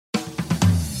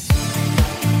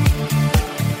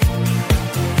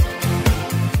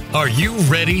Are you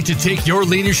ready to take your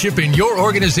leadership in your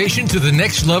organization to the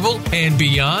next level and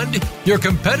beyond? Your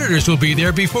competitors will be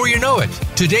there before you know it.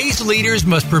 Today's leaders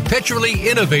must perpetually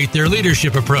innovate their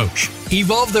leadership approach,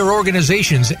 evolve their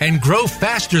organizations, and grow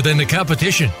faster than the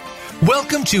competition.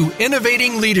 Welcome to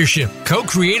Innovating Leadership,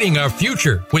 Co-Creating Our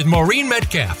Future with Maureen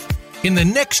Metcalf. In the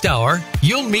next hour,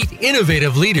 you'll meet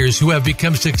innovative leaders who have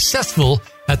become successful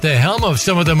at the helm of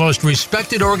some of the most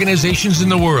respected organizations in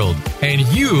the world, and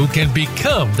you can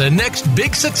become the next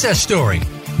big success story.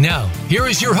 Now, here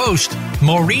is your host,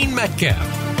 Maureen Metcalf.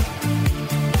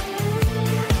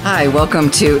 Hi, welcome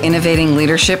to Innovating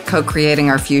Leadership, Co-Creating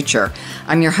Our Future.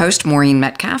 I'm your host, Maureen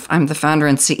Metcalf. I'm the founder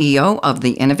and CEO of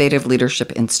the Innovative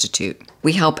Leadership Institute.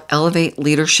 We help elevate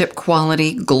leadership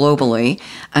quality globally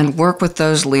and work with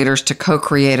those leaders to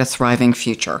co-create a thriving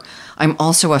future. I'm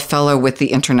also a fellow with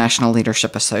the International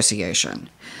Leadership Association.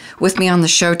 With me on the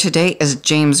show today is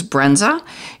James Brenza.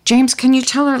 James, can you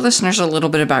tell our listeners a little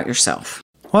bit about yourself?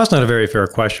 Well, that's not a very fair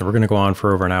question. We're going to go on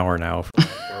for over an hour now.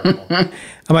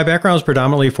 My background is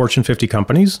predominantly Fortune 50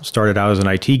 companies. Started out as an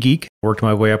IT geek, worked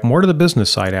my way up more to the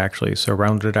business side, actually. So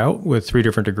rounded out with 3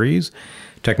 different degrees,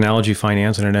 technology,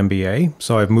 finance, and an MBA.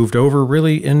 So I've moved over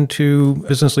really into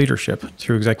business leadership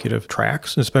through executive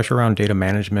tracks, especially around data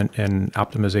management and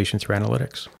optimization through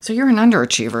analytics. So you're an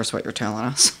underachiever is what you're telling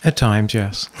us. At times,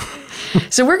 yes.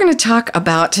 So we're going to talk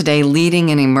about today leading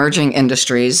in emerging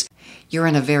industries. You're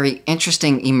in a very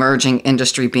interesting emerging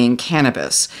industry being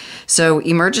cannabis. So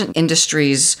emergent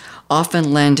industries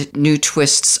often lend new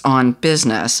twists on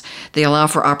business. They allow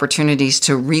for opportunities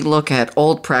to relook at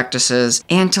old practices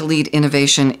and to lead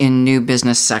innovation in new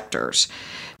business sectors.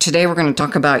 Today, we're going to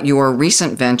talk about your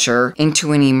recent venture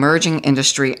into an emerging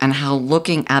industry and how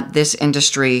looking at this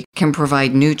industry can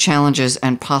provide new challenges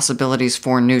and possibilities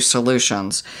for new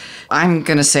solutions. I'm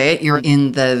going to say it, you're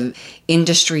in the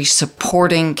industry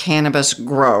supporting cannabis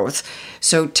growth.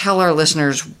 So tell our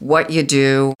listeners what you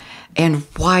do and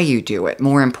why you do it,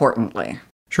 more importantly.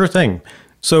 Sure thing.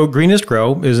 So Greenest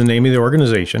Grow is the name of the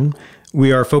organization.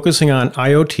 We are focusing on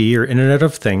IoT, or Internet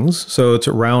of Things. So it's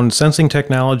around sensing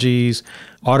technologies,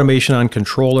 automation on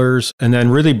controllers, and then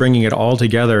really bringing it all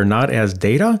together, not as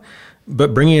data,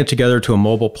 but bringing it together to a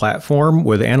mobile platform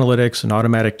with analytics and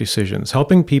automatic decisions,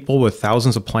 helping people with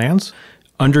thousands of plants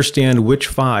understand which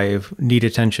 5 need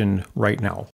attention right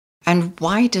now. And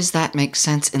why does that make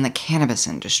sense in the cannabis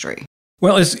industry?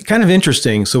 Well, it's kind of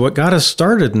interesting. So what got us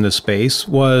started in this space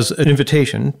was an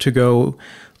invitation to go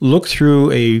look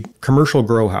through a commercial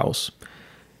grow house.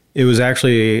 It was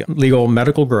actually a legal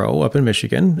medical grow up in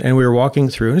Michigan, and we were walking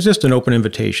through, and it's just an open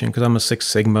invitation because I'm a Six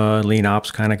Sigma, lean ops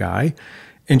kind of guy,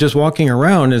 and just walking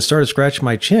around and started scratching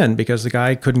my chin because the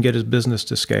guy couldn't get his business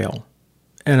to scale.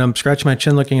 And I'm scratching my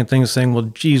chin looking at things saying, well,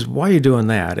 geez, why are you doing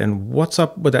that? And what's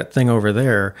up with that thing over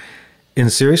there?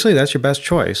 And seriously, that's your best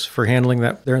choice for handling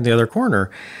that there in the other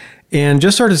corner. And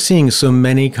just started seeing so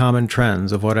many common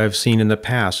trends of what I've seen in the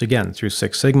past. Again, through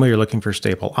Six Sigma, you're looking for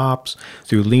staple ops.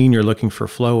 Through Lean, you're looking for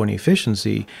flow and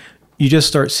efficiency. You just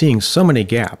start seeing so many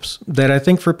gaps that I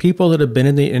think for people that have been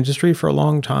in the industry for a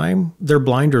long time, their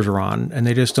blinders are on and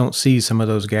they just don't see some of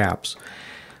those gaps.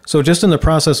 So just in the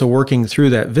process of working through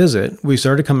that visit, we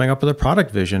started coming up with a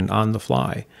product vision on the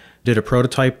fly. Did a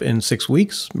prototype in 6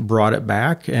 weeks, brought it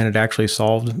back, and it actually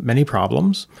solved many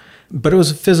problems. But it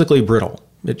was physically brittle.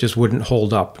 It just wouldn't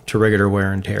hold up to regular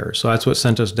wear and tear. So that's what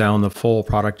sent us down the full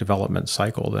product development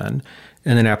cycle then,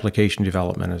 and then application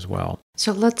development as well.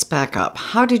 So let's back up.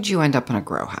 How did you end up in a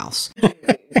grow house?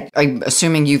 I'm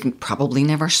assuming you've probably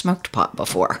never smoked pot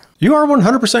before. You are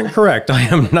 100% correct. I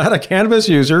am not a cannabis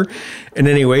user in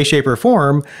any way, shape, or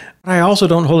form. But I also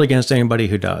don't hold against anybody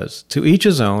who does. To each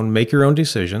his own, make your own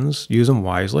decisions, use them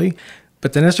wisely.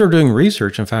 But then I started doing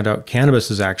research and found out cannabis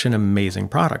is actually an amazing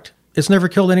product. It's never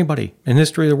killed anybody in the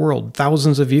history of the world,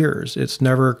 thousands of years. It's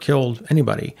never killed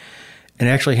anybody. And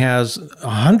actually has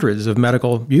hundreds of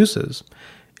medical uses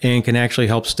and can actually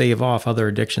help stave off other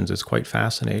addictions. It's quite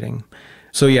fascinating.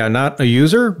 So yeah, not a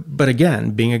user, but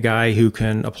again, being a guy who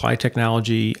can apply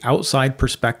technology outside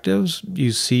perspectives,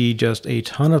 you see just a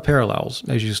ton of parallels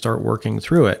as you start working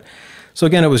through it. So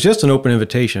again, it was just an open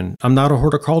invitation. I'm not a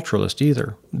horticulturalist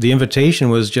either. The invitation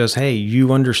was just, hey,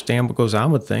 you understand what goes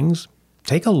on with things.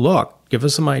 Take a look. Give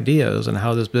us some ideas on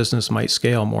how this business might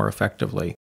scale more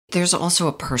effectively. There's also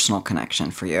a personal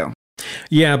connection for you.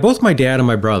 Yeah, both my dad and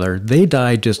my brother, they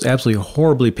died just absolutely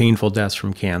horribly painful deaths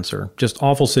from cancer, just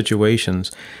awful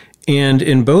situations. And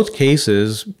in both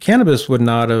cases, cannabis would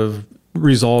not have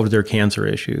resolved their cancer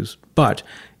issues, but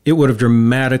it would have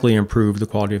dramatically improved the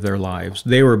quality of their lives.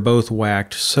 They were both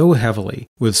whacked so heavily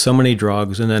with so many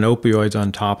drugs and then opioids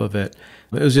on top of it.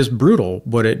 It was just brutal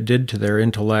what it did to their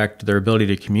intellect, their ability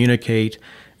to communicate.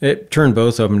 It turned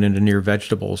both of them into near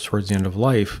vegetables towards the end of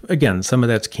life. Again, some of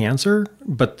that's cancer,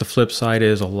 but the flip side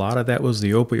is a lot of that was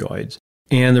the opioids.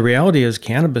 And the reality is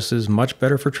cannabis is much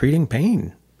better for treating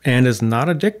pain and is not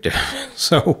addictive.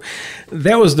 So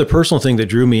that was the personal thing that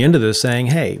drew me into this, saying,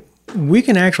 hey, we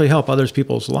can actually help other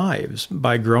people's lives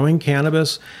by growing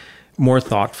cannabis more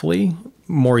thoughtfully,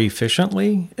 more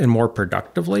efficiently, and more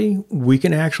productively. We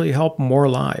can actually help more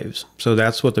lives. So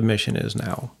that's what the mission is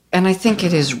now. And I think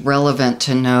it is relevant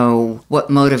to know what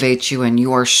motivates you in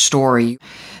your story,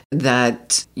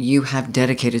 that you have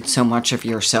dedicated so much of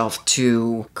yourself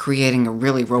to creating a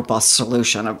really robust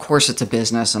solution. Of course, it's a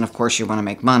business, and of course, you want to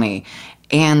make money.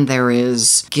 And there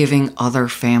is giving other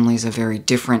families a very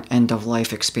different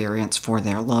end-of-life experience for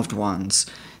their loved ones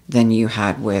than you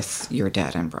had with your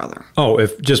dad and brother. Oh,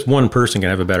 if just one person can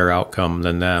have a better outcome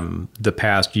than them, the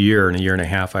past year and a year and a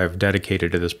half I've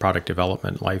dedicated to this product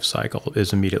development life cycle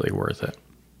is immediately worth it.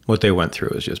 What they went through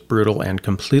is just brutal and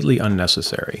completely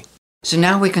unnecessary. So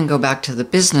now we can go back to the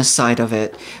business side of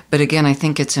it. But again, I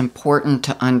think it's important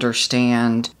to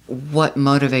understand what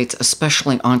motivates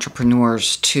especially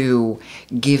entrepreneurs to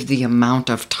give the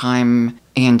amount of time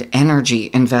and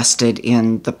energy invested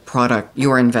in the product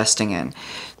you're investing in.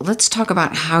 Let's talk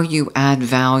about how you add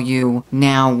value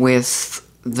now with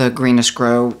the Greenest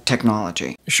Grow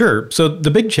technology. Sure. So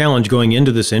the big challenge going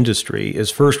into this industry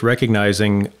is first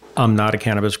recognizing I'm not a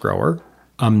cannabis grower.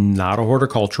 I'm not a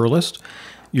horticulturalist.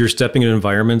 You're stepping into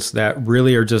environments that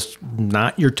really are just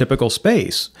not your typical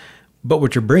space. But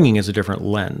what you're bringing is a different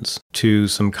lens to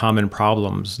some common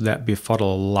problems that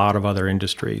befuddle a lot of other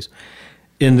industries.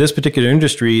 In this particular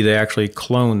industry, they actually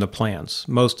clone the plants.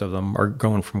 Most of them are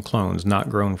grown from clones, not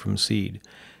grown from seed.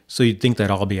 So you'd think they'd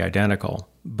all be identical,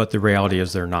 but the reality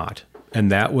is they're not.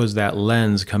 And that was that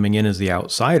lens coming in as the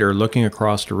outsider, looking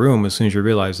across the room. As soon as you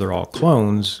realize they're all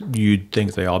clones, you'd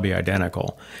think they all be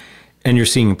identical. And you're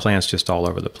seeing plants just all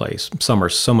over the place. Some are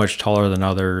so much taller than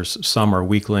others. Some are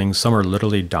weaklings. Some are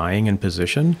literally dying in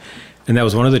position. And that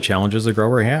was one of the challenges the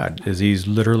grower had, is he's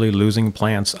literally losing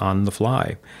plants on the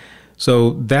fly.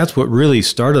 So that's what really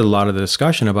started a lot of the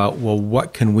discussion about, well,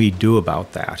 what can we do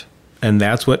about that? And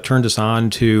that's what turned us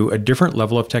on to a different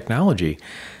level of technology.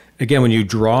 Again, when you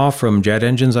draw from jet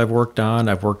engines I've worked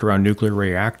around nuclear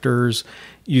reactors,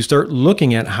 you start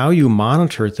looking at how you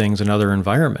monitor things in other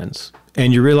environments.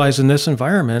 And you realize in this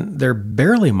environment, they're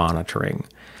barely monitoring.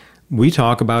 We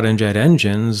talk about in jet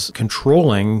engines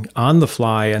controlling on the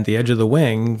fly at the edge of the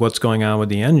wing what's going on with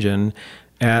the engine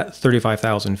at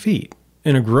 35,000 feet.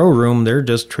 In a grow room, they're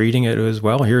just treating it as,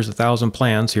 well, here's 1,000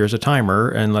 plants, here's a timer,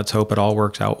 and let's hope it all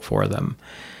works out for them.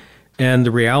 And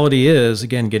the reality is,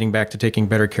 again, getting back to taking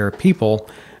better care of people,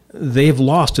 they've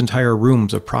lost entire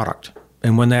rooms of product.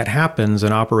 And when that happens,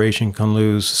 an operation can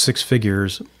lose six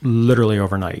figures literally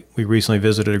overnight. We recently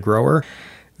visited a grower.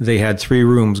 They had 3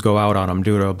 rooms go out on them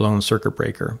due to a blown circuit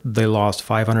breaker. They lost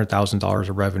 $500,000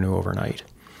 of revenue overnight.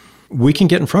 We can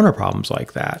get in front of problems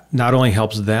like that. Not only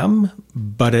helps them,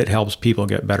 but it helps people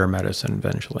get better medicine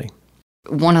eventually.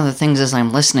 One of the things as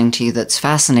I'm listening to you that's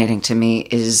fascinating to me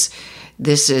is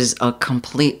this is a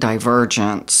complete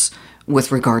divergence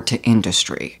with regard to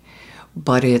industry,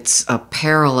 but it's a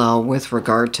parallel with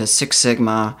regard to Six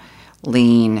Sigma,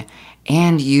 Lean,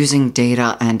 and using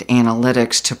data and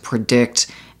analytics to predict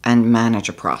and manage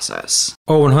a process.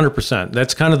 Oh, 100%.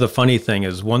 That's kind of the funny thing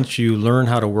is once you learn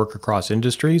how to work across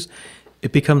industries,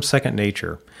 it becomes second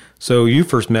nature. So you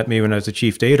first met me when I was the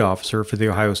chief data officer for The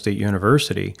Ohio State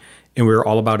University, and we were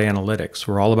all about analytics.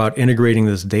 We're all about integrating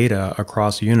this data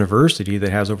across a university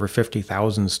that has over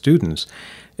 50,000 students.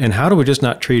 And how do we just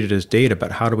not treat it as data,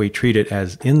 but how do we treat it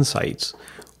as insights?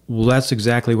 Well, that's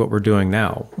exactly what we're doing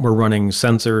now. We're running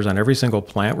sensors on every single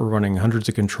plant. We're running hundreds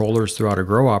of controllers throughout a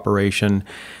grow operation,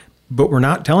 but we're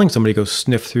not telling somebody to go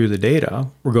sniff through the data.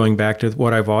 We're going back to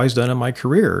what I've always done in my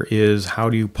career is how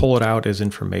do you pull it out as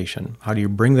information? How do you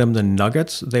bring them the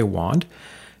nuggets they want?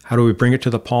 How do we bring it to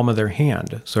the palm of their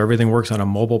hand? So everything works on a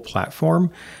mobile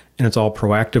platform and it's all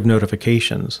proactive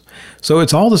notifications. So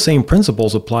it's all the same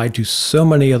principles applied to so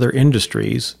many other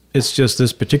industries. It's just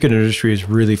this particular industry is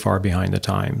really far behind the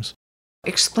times.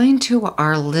 Explain to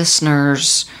our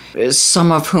listeners,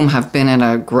 some of whom have been in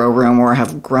a grow room or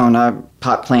have grown a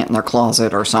pot plant in their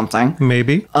closet or something.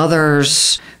 Maybe.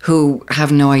 Others who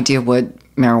have no idea what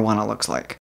marijuana looks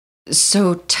like.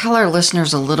 So tell our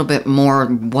listeners a little bit more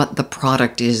what the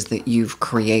product is that you've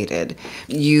created.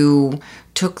 You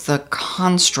took the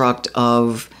construct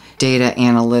of data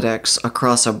analytics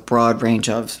across a broad range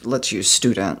of, let's use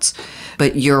students,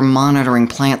 but you're monitoring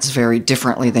plants very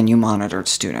differently than you monitored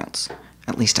students.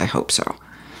 At least I hope so.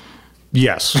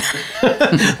 Yes,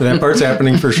 that part's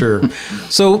happening for sure.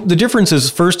 So the difference is,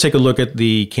 first take a look at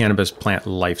the cannabis plant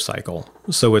life cycle.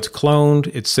 So it's cloned,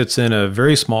 it sits in a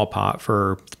very small pot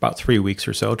for about 3 weeks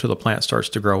or so till the plant starts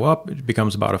to grow up. It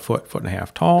becomes about a foot and a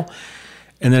half tall,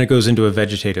 and then it goes into a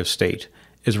vegetative state.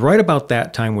 It's right about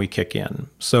that time we kick in.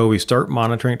 So we start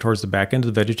monitoring it towards the back end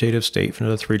of the vegetative state for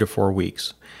another 3 to 4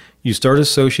 weeks. You start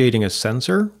associating a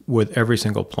sensor with every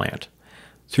single plant.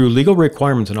 Through legal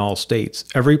requirements in all states,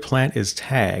 every plant is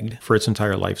tagged for its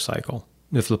entire life cycle.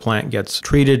 If the plant gets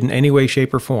treated in any way,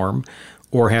 shape, or form,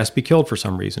 or has to be killed for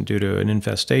some reason due to an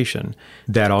infestation,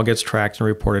 that all gets tracked and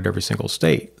reported every single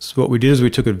state. So what we did is we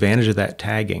took advantage of that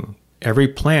tagging. Every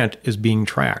plant is being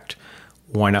tracked.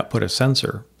 Why not put a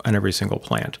sensor on every single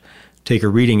plant? Take a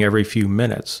reading every few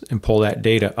minutes and pull that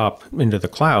data up into the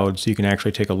cloud so you can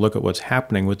actually take a look at what's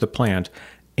happening with the plant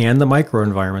and the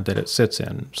microenvironment that it sits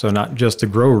in. So not just the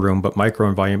grow room, but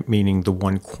microenvironment meaning the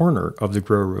one corner of the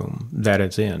grow room that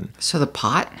it's in. So the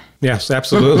pot? Yes,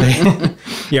 absolutely.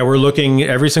 Yeah, we're looking at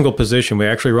every single position. We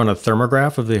actually run a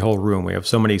thermograph of the whole room. We have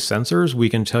so many sensors, we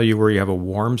can tell you where you have a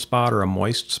warm spot or a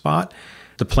moist spot.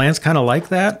 The plants kind of like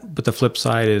that, but the flip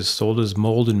side is so does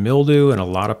mold and mildew and a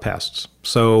lot of pests.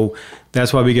 So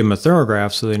that's why we give them a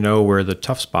thermograph so they know where the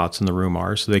tough spots in the room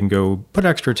are, so they can go put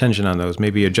extra attention on those.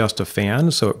 Maybe adjust a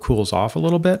fan so it cools off a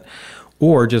little bit,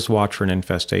 or just watch for an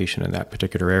infestation in that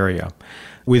particular area.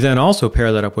 We then also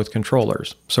pair that up with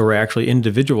controllers. So we're actually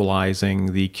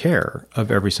individualizing the care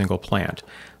of every single plant.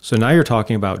 So now you're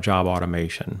talking about job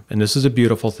automation. And this is a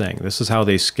beautiful thing. This is how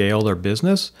they scale their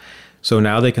business. So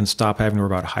now they can stop having to worry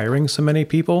about hiring so many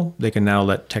people. They can now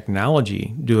let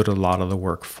technology do a lot of the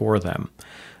work for them.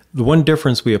 The one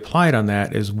difference we applied on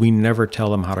that is we never tell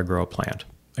them how to grow a plant.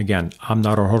 Again, I'm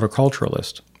not a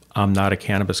horticulturalist. I'm not a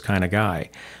cannabis kind of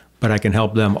guy, but I can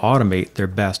help them automate their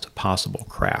best possible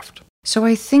craft. So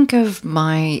I think of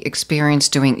my experience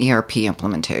doing ERP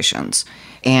implementations,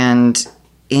 and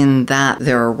in that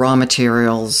there are raw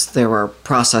materials, there are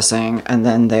processing, and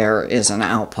then there is an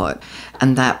output.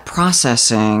 And that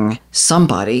processing,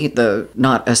 somebody,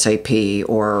 not SAP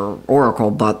or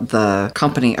Oracle, but the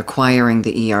company acquiring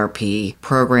the ERP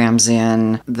programs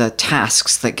in the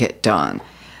tasks that get done.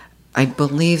 I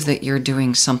believe that you're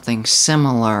doing something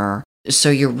similar. So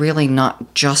you're really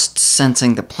not just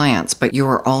sensing the plants, but you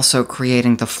are also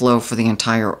creating the flow for the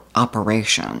entire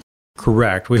operation.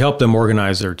 Correct. We help them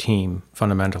organize their team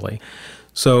fundamentally.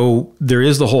 So there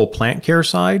is the whole plant care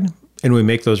side, and we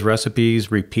make those recipes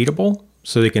repeatable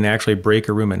so they can actually break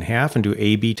a room in half and do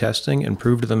A/B testing and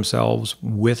prove to themselves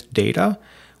with data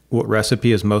what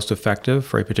recipe is most effective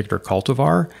for a particular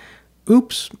cultivar.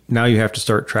 Oops, now you have to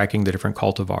start tracking the different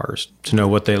cultivars to know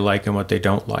what they like and what they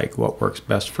don't like, what works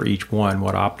best for each one,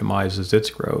 what optimizes its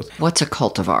growth. What's a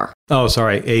cultivar? Oh,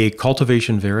 sorry, a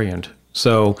cultivation variant.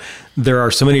 So there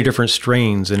are so many different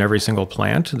strains in every single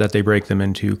plant that they break them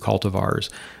into cultivars.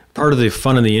 Part of the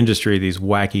fun in the industry, these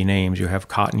wacky names, you have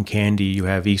cotton candy, you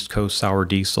have East Coast sour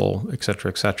diesel, et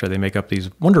cetera, et cetera. They make up these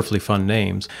wonderfully fun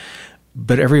names.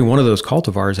 But every one of those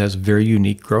cultivars has very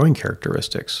unique growing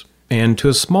characteristics, and to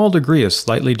a small degree, a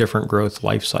slightly different growth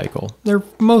life cycle. They're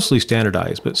mostly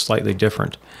standardized, but slightly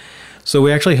different. So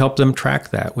we actually help them track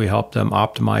that. We help them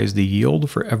optimize the yield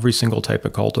for every single type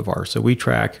of cultivar. So we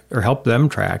track or help them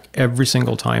track every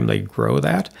single time they grow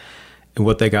that and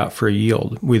what they got for a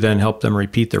yield. We then help them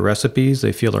repeat the recipes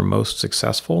they feel are most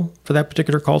successful for that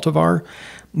particular cultivar.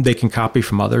 They can copy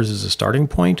from others as a starting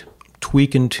point,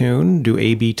 tweak and tune, do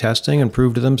A/B testing, and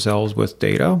prove to themselves with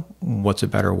data what's a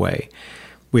better way.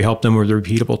 We help them with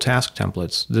repeatable task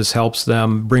templates. This helps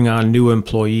them bring on new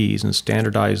employees and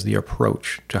standardize the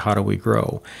approach to how do we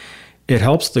grow. It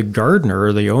helps the gardener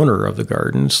or the owner of the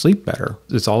garden sleep better.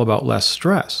 It's all about less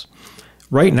stress.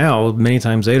 Right now, many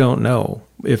times they don't know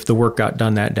if the work got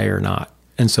done that day or not.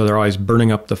 And so they're always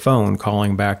burning up the phone,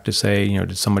 calling back to say,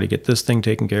 did somebody get this thing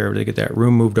taken care of? Did they get that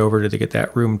room moved over? Did they get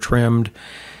that room trimmed?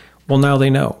 Well, now they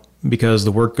know, because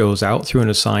the work goes out through an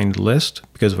assigned list,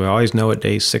 because we always know at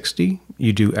day 60,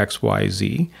 you do X, Y,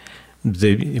 Z.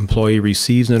 The employee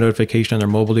receives a notification on their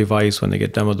mobile device when they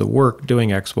get done with the work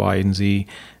doing X, Y, and Z.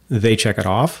 They check it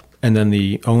off, and then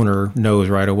the owner knows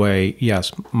right away,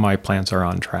 yes, my plants are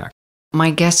on track.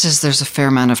 My guess is there's a fair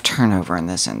amount of turnover in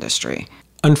this industry.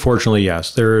 Unfortunately,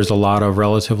 yes. There is a lot of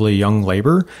relatively young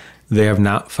labor. They have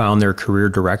not found their career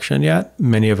direction yet.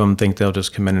 Many of them think they'll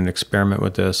just come in and experiment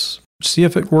with this, see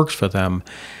if it works for them.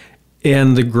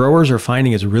 And the growers are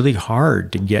finding it's really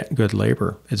hard to get good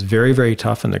labor. It's very, very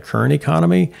tough in the current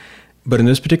economy. But in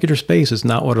this particular space, it's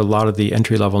not what a lot of the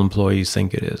entry-level employees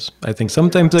think it is. I think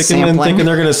sometimes they come in thinking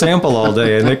they're going to sample all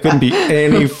day, and it couldn't be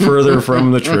any further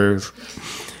from the truth.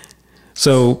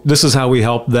 So this is how we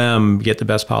help them get the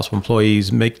best possible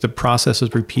employees, make the process as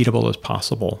repeatable as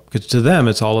possible. Because to them,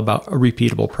 it's all about a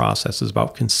repeatable process. It's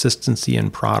about consistency in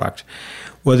product.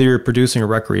 Whether you're producing a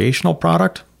recreational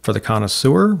product for the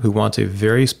connoisseur who wants a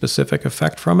very specific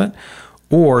effect from it,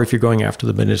 or if you're going after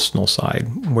the medicinal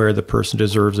side, where the person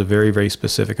deserves a very, very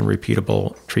specific and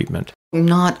repeatable treatment.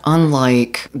 Not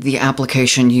unlike the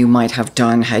application you might have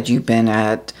done had you been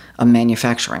at a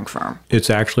manufacturing firm. It's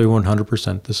actually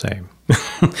 100% the same.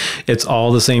 It's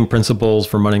all the same principles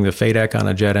for running the FADEC on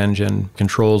a jet engine,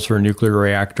 controls for a nuclear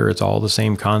reactor. It's all the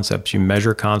same concepts. You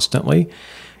measure constantly.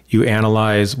 You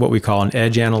analyze what we call an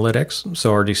edge analytics.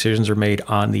 So our decisions are made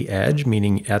on the edge,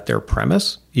 meaning at their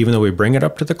premise. Even though we bring it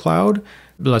up to the cloud,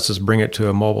 let's just bring it to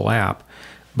a mobile app.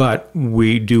 But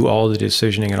we do all the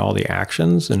decisioning and all the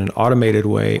actions in an automated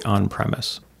way on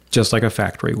premise, just like a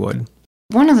factory would.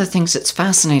 One of the things that's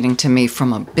fascinating to me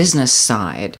from a business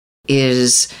side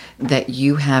is that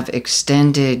you have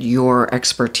extended your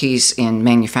expertise in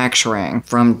manufacturing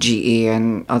from GE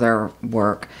and other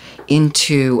work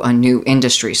into a new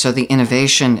industry. So the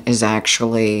innovation is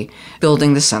actually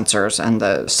building the sensors and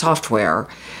the software,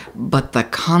 but the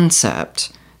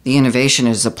concept, the innovation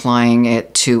is applying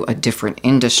it to a different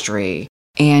industry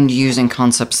and using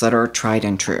concepts that are tried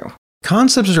and true.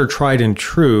 Concepts are tried and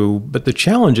true, but the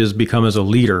challenges become as a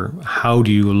leader, how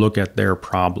do you look at their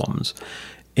problems?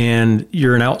 And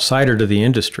you're an outsider to the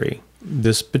industry.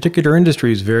 This particular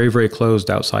industry is very, very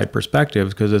closed outside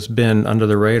perspectives because it's been under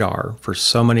the radar for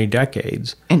so many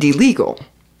decades. And illegal.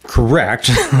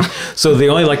 Correct. So they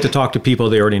only like to talk to people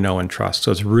they already know and trust.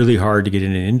 So it's really hard to get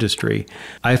in an industry.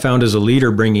 I found as a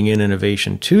leader bringing in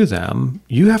innovation to them,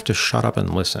 you have to shut up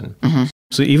and listen. Mm-hmm.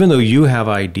 So even though you have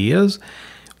ideas,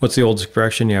 what's the old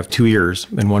expression? You have two ears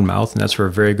and one mouth, and that's for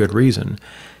a very good reason.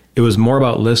 It was more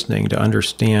about listening to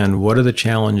understand what are the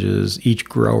challenges each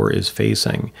grower is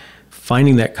facing,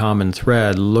 finding that common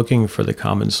thread, looking for the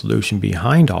common solution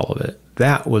behind all of it.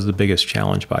 That was the biggest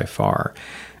challenge by far.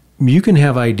 You can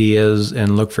have ideas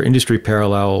and look for industry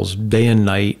parallels day and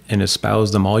night and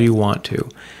espouse them all you want to.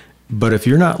 But if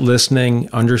you're not listening,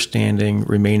 understanding,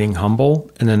 remaining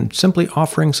humble, and then simply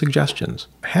offering suggestions,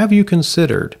 have you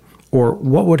considered, or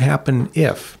what would happen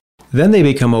if? Then they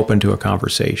become open to a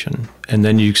conversation. And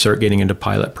then you start getting into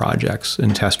pilot projects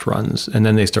and test runs. And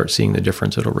then they start seeing the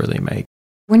difference it'll really make.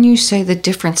 When you say the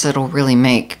difference it'll really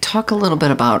make, talk a little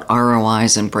bit about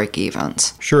ROIs and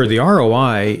break-evens. Sure. The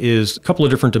ROI is a couple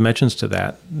of different dimensions to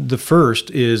that. The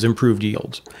first is improved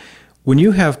yields. When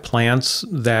you have plants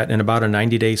that in about a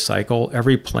 90-day cycle,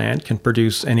 every plant can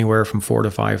produce anywhere from $4,000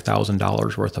 to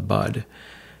 $5,000 worth of bud.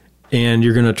 And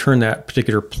you're going to turn that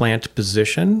particular plant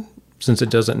position. Since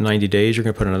it does it in 90 days, you're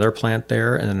going to put another plant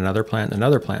there and then another plant and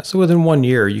another plant. So within 1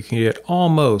 year, you can get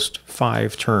almost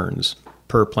 5 turns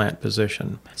per plant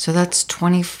position. So that's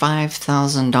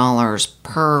 $25,000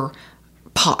 per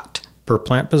pot. Per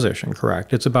plant position,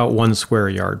 correct. It's about 1 square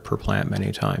yard per plant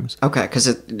many times. Okay, because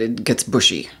it gets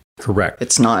bushy. Correct.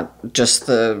 It's not just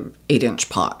the 8-inch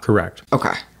pot. Correct.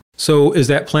 Okay. So as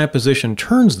that plant position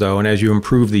turns, though, and as you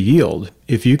improve the yield,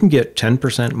 if you can get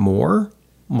 10% more,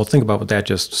 well, think about what that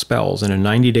just spells. In a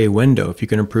 90-day window, if you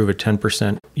can improve a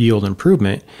 10% yield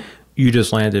improvement, you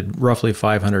just landed roughly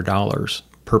 $500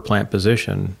 per plant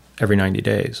position every 90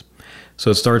 days.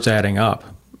 So it starts adding up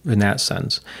in that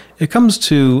sense. It comes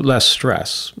to less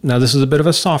stress. Now, this is a bit of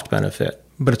a soft benefit,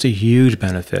 but it's a huge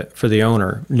benefit for the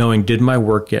owner, knowing, did my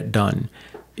work get done?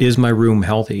 Is my room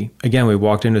healthy? Again, we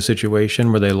walked into a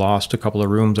situation where they lost a couple of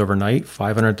rooms overnight,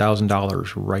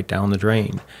 $500,000 right down the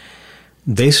drain.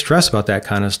 They stress about that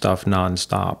kind of stuff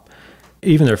nonstop.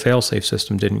 Even their fail-safe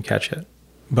system didn't catch it.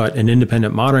 But an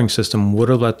independent monitoring system would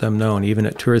have let them know, and even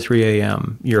at 2 or 3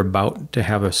 a.m., you're about to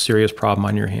have a serious problem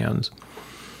on your hands.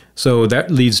 So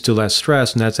that leads to less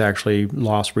stress, and that's actually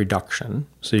loss reduction.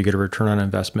 So you get a return on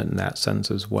investment in that sense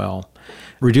as well.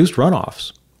 Reduced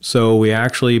runoffs. So we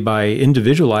actually, by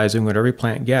individualizing what every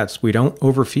plant gets, we don't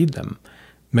overfeed them.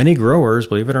 Many growers,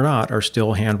 believe it or not, are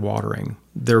still hand watering.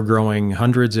 They're growing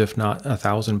hundreds, if not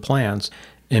 1,000 plants,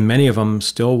 and many of them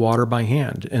still water by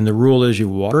hand. And the rule is you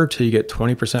water till you get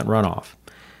 20% runoff.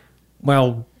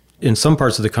 Well, in some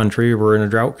parts of the country, we're in a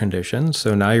drought condition,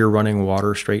 so now you're running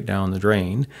water straight down the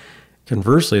drain.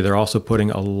 Conversely, they're also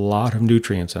putting a lot of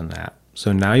nutrients in that.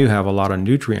 So now you have a lot of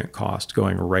nutrient cost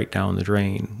going right down the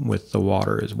drain with the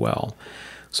water as well.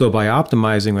 So by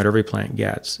optimizing what every plant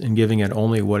gets and giving it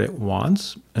only what it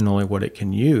wants and only what it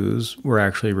can use, we're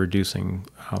actually reducing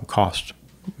cost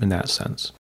in that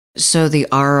sense. So the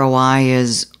ROI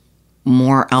is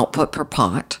more output per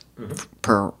pot,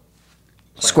 per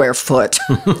square foot.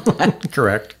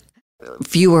 Correct.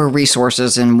 Fewer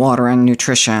resources in water and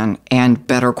nutrition, and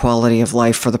better quality of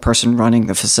life for the person running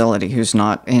the facility who's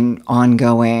not in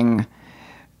ongoing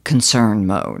concern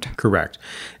mode. Correct.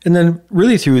 And then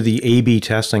really through the A/B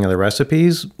testing of the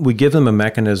recipes, we give them a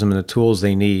mechanism and the tools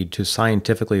they need to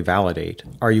scientifically validate,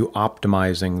 are you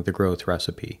optimizing the growth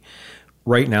recipe?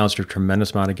 Right now, it's a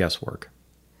tremendous amount of guesswork.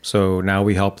 So now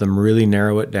we help them really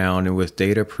narrow it down, and with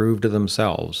data prove to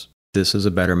themselves, this is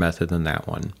a better method than that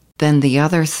one. Then the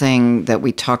other thing that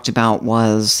we talked about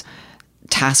was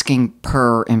tasking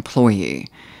per employee.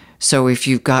 So if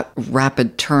you've got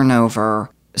rapid turnover,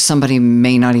 somebody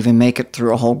may not even make it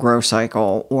through a whole grow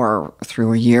cycle or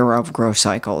through a year of grow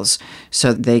cycles.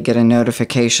 So they get a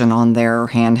notification on their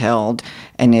handheld,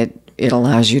 and it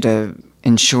allows you to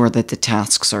ensure that the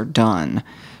tasks are done.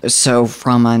 So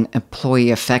from an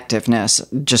employee effectiveness,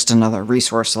 just another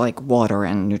resource like water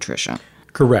and nutrition.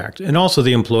 Correct. And also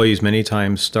the employees many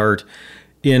times start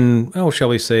in, shall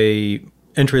we say,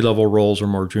 entry-level roles or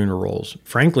more junior roles.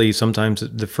 Frankly, sometimes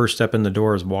the first step in the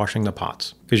door is washing the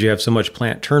pots. Because you have so much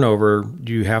plant turnover,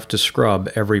 you have to scrub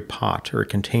every pot or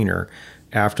container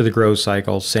after the grow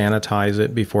cycle, sanitize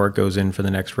it before it goes in for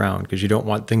the next round, because you don't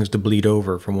want things to bleed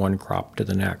over from one crop to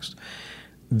the next.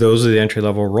 Those are the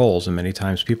entry-level roles, and many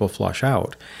times people flush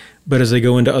out. But as they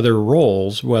go into other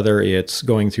roles, whether it's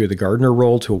going through the gardener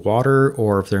role to water,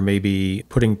 or if they're maybe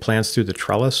putting plants through the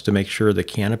trellis to make sure the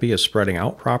canopy is spreading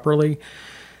out properly,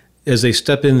 as they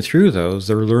step in through those,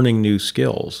 they're learning new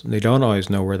skills. They don't always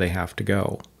know where they have to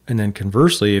go. And then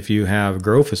conversely, if you have a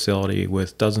grow facility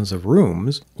with dozens of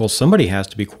rooms, well, somebody has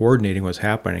to be coordinating what's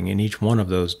happening in each one of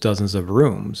those dozens of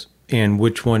rooms, and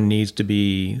which one needs to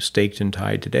be staked and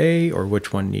tied today, or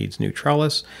which one needs new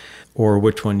trellis, or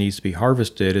which one needs to be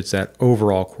harvested. It's that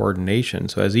overall coordination.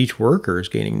 So as each worker is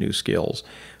gaining new skills,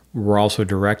 we're also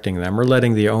directing them or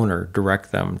letting the owner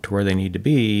direct them to where they need to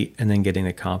be, and then getting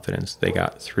the confidence they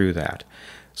got through that.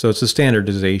 So it's a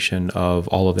standardization of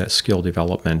all of that skill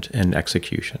development and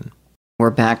execution. We're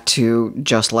back to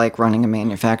just like running a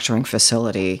manufacturing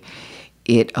facility.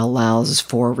 It allows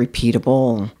for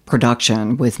repeatable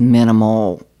production with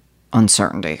minimal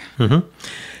uncertainty. Mm-hmm.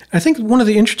 I think one of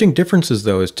the interesting differences,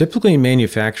 though, is typically in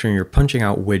manufacturing, you're punching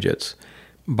out widgets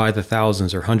by the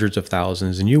thousands or hundreds of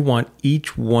thousands, and you want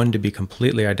each one to be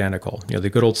completely identical. The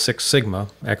good old Six Sigma,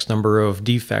 X number of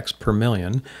defects per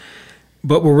million.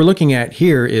 But what we're looking at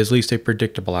here is at least a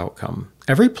predictable outcome.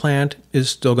 Every plant is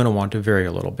still going to want to vary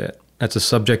a little bit. That's a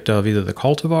subject of either the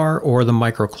cultivar or the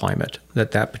microclimate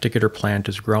that particular plant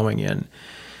is growing in.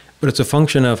 But it's a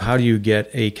function of how do you get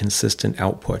a consistent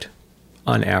output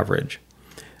on average.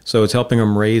 So it's helping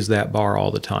them raise that bar all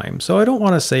the time. So I don't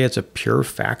want to say it's a pure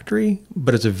factory,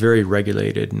 but it's a very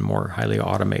regulated and more highly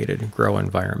automated grow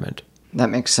environment.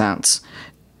 That makes sense.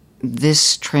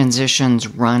 This transitions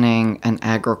running an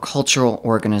agricultural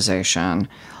organization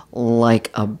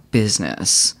like a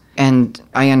business. And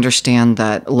I understand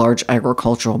that large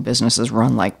agricultural businesses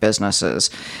run like businesses,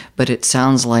 but it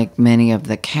sounds like many of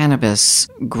the cannabis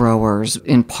growers,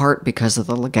 in part because of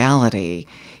the legality,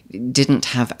 didn't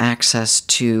have access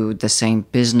to the same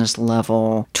business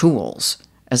level tools,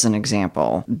 as an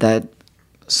example, that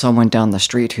someone down the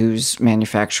street who's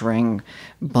manufacturing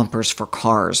bumpers for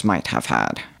cars might have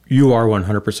had. You are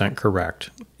 100% correct.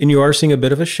 And you are seeing a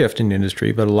bit of a shift in the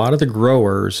industry, but a lot of the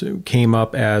growers came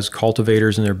up as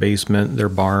cultivators in their basement, their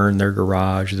barn, their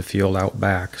garage, the field out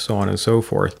back, so on and so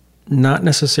forth. Not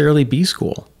necessarily B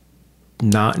school.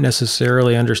 Not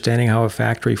necessarily understanding how a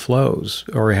factory flows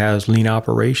or has lean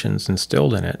operations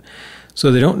instilled in it.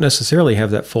 So they don't necessarily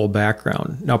have that full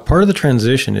background. Now, part of the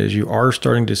transition is you are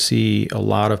starting to see a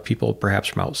lot of people perhaps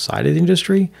from outside of the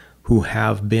industry who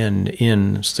have been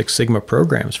in Six Sigma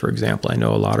programs, for example. I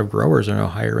know a lot of growers are now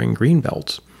hiring green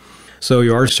belts. So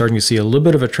you are starting to see a little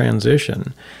bit of a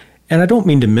transition. And I don't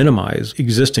mean to minimize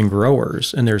existing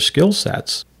growers and their skill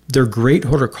sets. They're great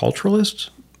horticulturalists,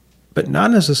 but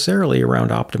not necessarily around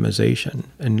optimization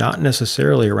and not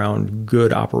necessarily around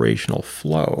good operational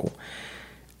flow.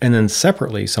 And then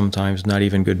separately, sometimes not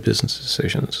even good business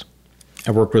decisions.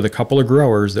 I worked with a couple of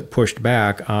growers that pushed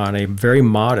back on a very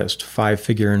modest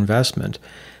 5-figure investment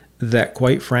that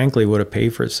quite frankly would have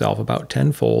paid for itself about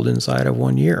tenfold inside of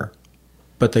 1 year.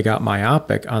 But they got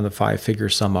myopic on the 5-figure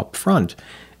sum up front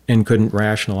and couldn't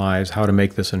rationalize how to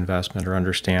make this investment or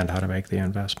understand how to make the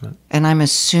investment. And I'm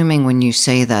assuming when you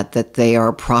say that they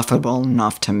are profitable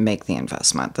enough to make the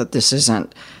investment, that this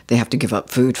isn't, they have to give up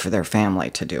food for their family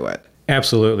to do it.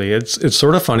 Absolutely. It's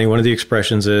sort of funny. One of the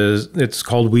expressions is it's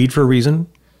called weed for a reason.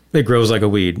 It grows like a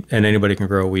weed, and anybody can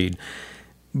grow a weed.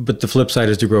 But the flip side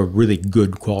is to grow a really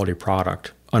good quality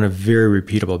product on a very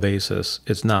repeatable basis.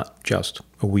 It's not just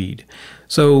a weed.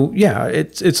 So yeah,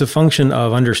 it's a function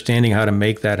of understanding how to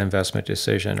make that investment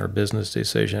decision or business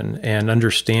decision and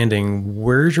understanding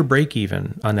where's your break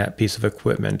even on that piece of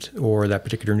equipment or that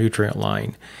particular nutrient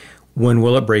line. When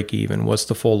will it break even? What's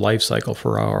the full life cycle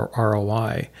for our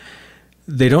ROI?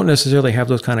 They don't necessarily have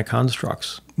those kind of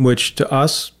constructs, which to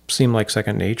us seem like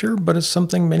second nature, but it's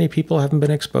something many people haven't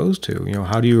been exposed to.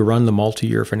 How do you run the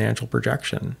multi-year financial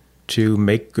projection to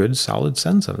make good, solid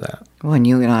sense of that? Well, and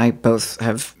you and I both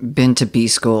have been to B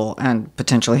school and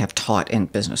potentially have taught in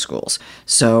business schools.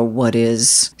 So what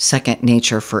is second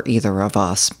nature for either of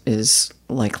us is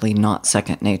likely not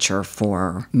second nature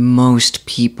for most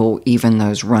people, even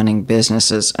those running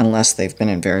businesses, unless they've been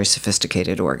in very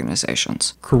sophisticated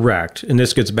organizations. Correct. And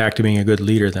this gets back to being a good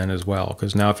leader then as well,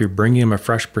 because now if you're bringing them a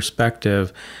fresh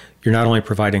perspective, you're not only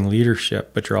providing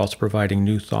leadership, but you're also providing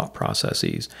new thought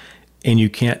processes. And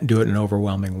you can't do it in an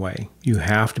overwhelming way. You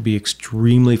have to be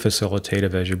extremely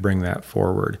facilitative as you bring that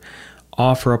forward.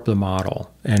 Offer up the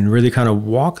model and really kind of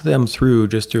walk them through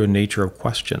just through a nature of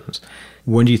questions.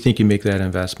 When do you think you make that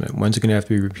investment? When's it going to have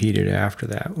to be repeated after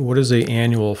that? What does the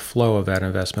annual flow of that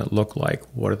investment look like?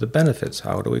 What are the benefits?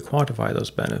 How do we quantify those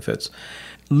benefits?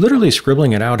 Literally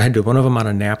scribbling it out. I had to one of them on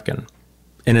a napkin.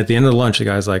 And at the end of the lunch, the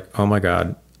guy's like, oh my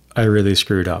God, I really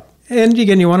screwed up. And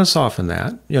again, you want to soften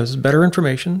that. This is better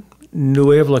information, new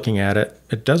way of looking at it.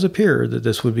 It does appear that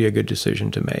this would be a good decision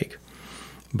to make.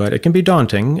 But it can be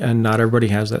daunting, and not everybody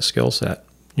has that skill set.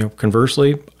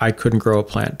 Conversely, I couldn't grow a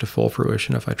plant to full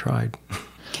fruition if I tried.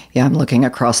 Yeah, I'm looking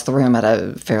across the room at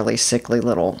a fairly sickly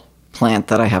little plant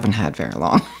that I haven't had very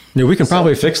long. Yeah, we can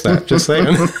probably fix that, just saying.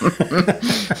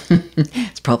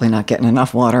 It's probably not getting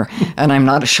enough water, and I'm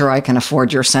not sure I can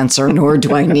afford your sensor, nor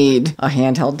do I need a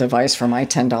handheld device for my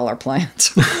 $10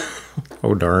 plant.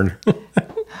 Oh, darn.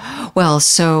 Well,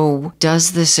 so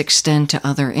does this extend to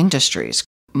other industries?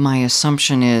 My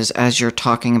assumption is, as you're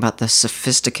talking about the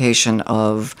sophistication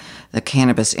of the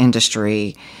cannabis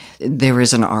industry, there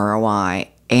is an ROI,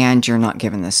 and you're not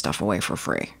giving this stuff away for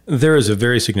free. There is a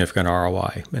very significant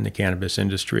ROI in the cannabis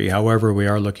industry. However, we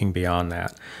are looking beyond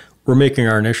that. We're making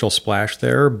our initial splash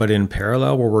there, but in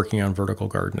parallel, we're working on vertical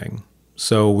gardening.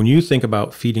 So when you think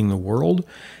about feeding the world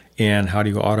and how do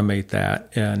you automate that,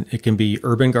 and it can be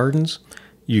urban gardens.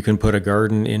 You can put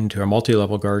a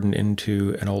multi-level garden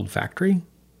into an old factory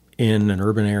in an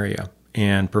urban area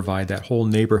and provide that whole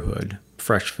neighborhood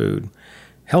fresh food,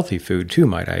 healthy food too,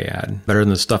 might I add, better than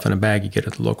the stuff in a bag you get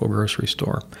at the local grocery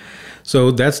store.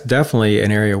 So that's definitely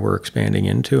an area we're expanding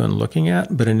into and looking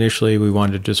at. But initially, we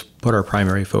wanted to just put our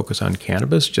primary focus on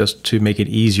cannabis just to make it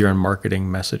easier on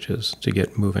marketing messages to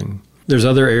get moving. There's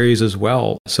other areas as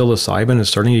well. Psilocybin is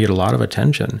starting to get a lot of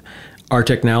attention. Our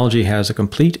technology has a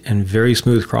complete and very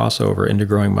smooth crossover into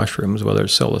growing mushrooms, whether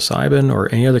it's psilocybin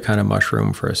or any other kind of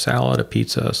mushroom for a salad, a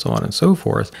pizza, so on and so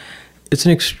forth. It's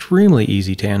an extremely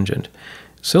easy tangent.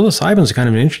 Psilocybin is kind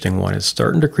of an interesting one. It's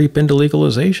starting to creep into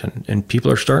legalization, and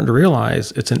people are starting to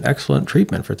realize it's an excellent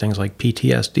treatment for things like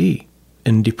PTSD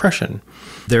and depression.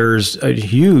 There's a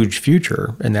huge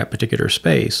future in that particular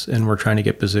space, and we're trying to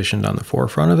get positioned on the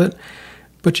forefront of it,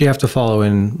 but you have to follow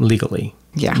in legally.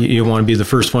 Yeah. You want to be the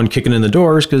first one kicking in the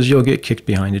doors because you'll get kicked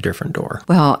behind a different door.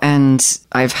 Well, and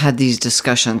I've had these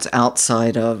discussions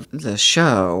outside of the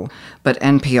show, but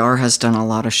NPR has done a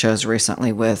lot of shows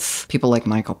recently with people like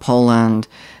Michael Pollan.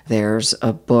 There's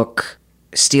a book,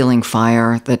 Stealing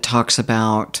Fire, that talks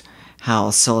about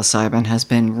how psilocybin has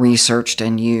been researched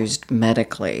and used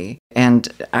medically. And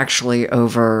actually,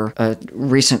 over a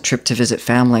recent trip to visit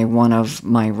family, one of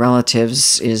my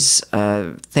relatives is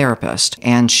a therapist,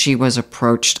 and she was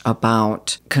approached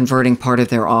about converting part of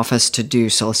their office to do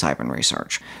psilocybin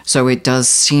research. So it does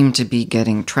seem to be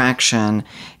getting traction,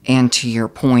 and to your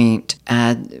point,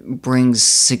 brings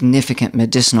significant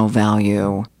medicinal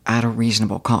value at a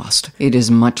reasonable cost. It is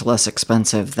much less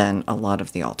expensive than a lot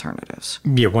of the alternatives.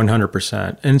 Yeah,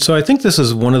 100%. And so I think this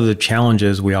is one of the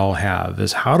challenges we all have,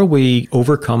 is how do we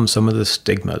overcome some of the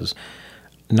stigmas?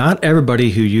 Not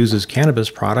everybody who uses cannabis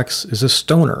products is a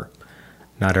stoner.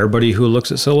 Not everybody who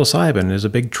looks at psilocybin is a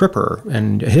big tripper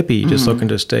and a hippie just looking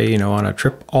to stay, on a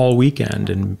trip all weekend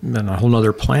and on a whole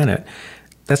nother planet.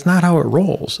 That's not how it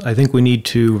rolls. I think we need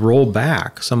to roll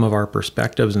back some of our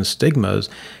perspectives and stigmas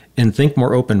and think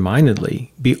more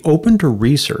open-mindedly. Be open to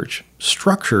research,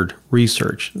 structured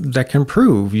research that can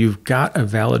prove you've got a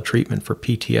valid treatment for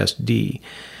PTSD,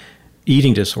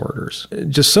 eating disorders.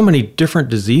 Just so many different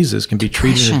diseases can be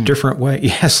treated in a different way.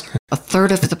 Yes. A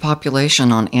third of the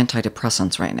population on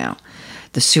antidepressants right now.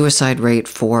 The suicide rate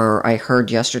for, I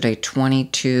heard yesterday,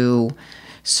 22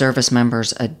 service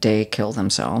members a day kill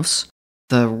themselves.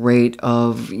 The rate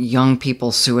of young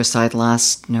people's suicide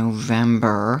last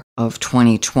November of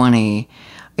 2020,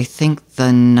 I think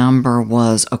the number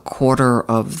was a quarter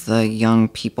of the young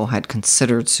people had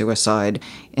considered suicide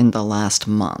in the last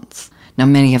month. Now,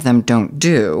 many of them don't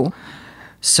do,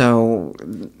 so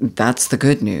that's the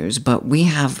good news, but we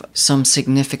have some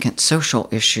significant social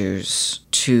issues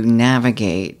to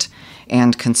navigate,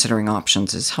 and considering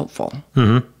options is helpful.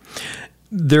 Mm-hmm.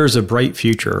 There's a bright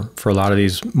future for a lot of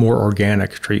these more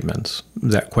organic treatments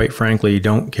that, quite frankly,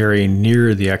 don't carry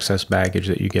near the excess baggage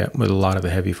that you get with a lot of the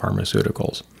heavy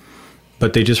pharmaceuticals.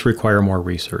 But they just require more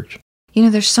research. You know,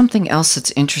 there's something else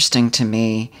that's interesting to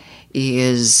me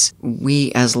is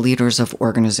we as leaders of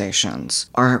organizations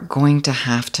are going to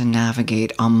have to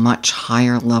navigate a much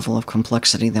higher level of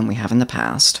complexity than we have in the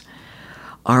past.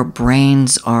 Our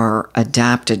brains are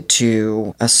adapted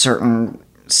to a certain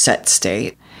set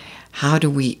state. How do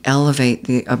we elevate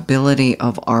the ability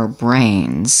of our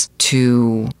brains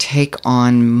to take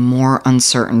on more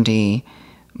uncertainty,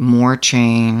 more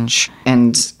change?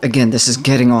 And again, this is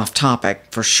getting off topic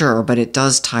for sure, but it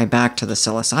does tie back to the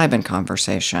psilocybin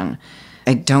conversation.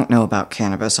 I don't know about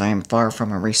cannabis. I am far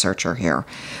from a researcher here,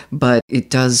 but it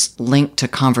does link to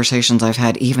conversations I've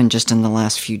had even just in the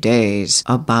last few days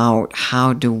about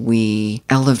how do we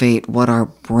elevate what our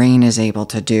brain is able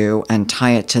to do and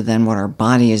tie it to then what our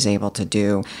body is able to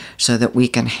do so that we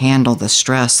can handle the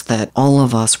stress that all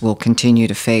of us will continue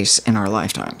to face in our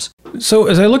lifetimes. So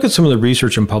as I look at some of the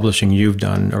research and publishing you've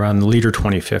done around the Leader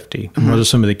 2050, and what are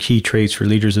some of the key traits for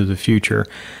leaders of the future,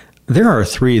 there are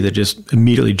three that just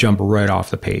immediately jump right off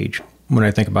the page when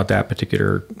I think about that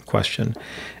particular question.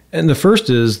 And the first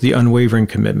is the unwavering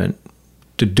commitment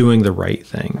to doing the right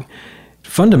thing.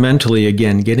 Fundamentally,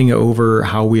 again, getting over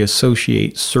how we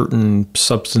associate certain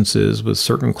substances with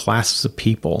certain classes of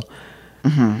people.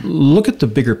 Mm-hmm. Look at the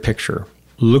bigger picture.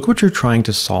 Look what you're trying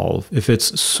to solve. If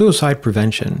it's suicide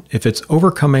prevention, if it's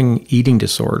overcoming eating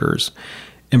disorders,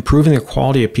 improving the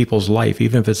quality of people's life,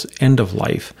 even if it's end of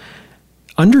life,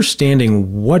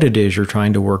 understanding what it is you're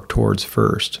trying to work towards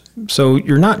first. So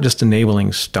you're not just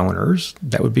enabling stoners.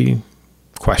 That would be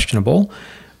questionable.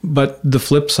 But the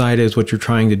flip side is what you're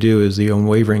trying to do is the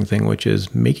unwavering thing, which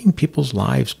is making people's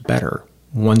lives better,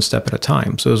 one step at a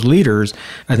time. So as leaders,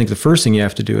 I think the first thing you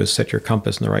have to do is set your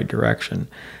compass in the right direction.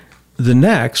 The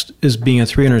next is being a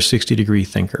 360-degree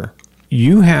thinker.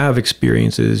 You have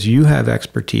experiences, you have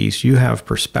expertise, you have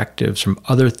perspectives from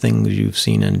other things you've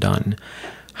seen and done.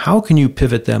 How can you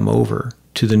pivot them over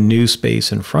to the new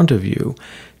space in front of you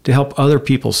to help other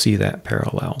people see that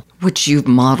parallel? Which you've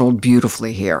modeled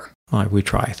beautifully here. Well, we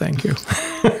try, thank you.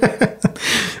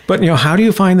 But, how do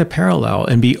you find the parallel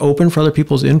and be open for other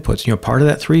people's inputs? Part of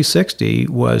that 360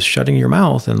 was shutting your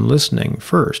mouth and listening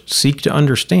first. Seek to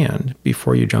understand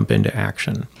before you jump into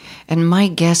action. And my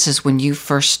guess is when you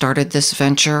first started this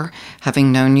venture,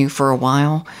 having known you for a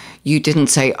while, you didn't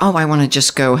say, oh, I want to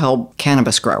just go help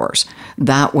cannabis growers.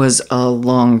 That was a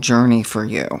long journey for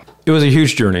you. It was a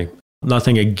huge journey.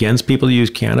 Nothing against people who use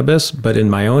cannabis, but in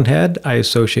my own head, I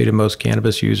associated most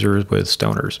cannabis users with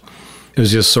stoners. It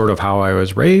was just sort of how I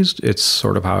was raised. It's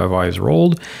sort of how I've always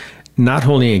rolled. Not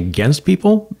holding against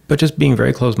people, but just being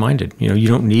very close-minded. You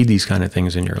don't need these kind of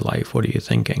things in your life. What are you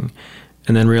thinking?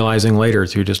 And then realizing later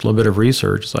through just a little bit of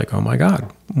research, it's like, oh my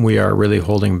God, we are really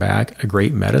holding back a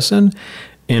great medicine.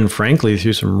 And frankly,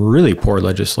 through some really poor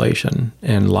legislation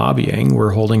and lobbying,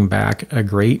 we're holding back a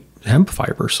great hemp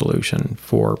fiber solution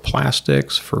for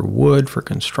plastics, for wood, for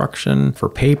construction, for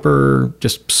paper.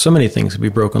 Just so many things can be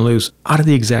broken loose out of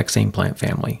the exact same plant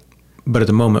family. But at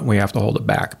the moment, we have to hold it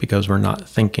back because we're not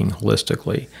thinking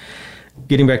holistically.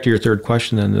 Getting back to your third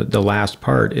question, then the last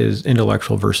part is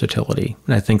intellectual versatility.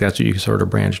 And I think that's what you sort of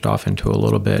branched off into a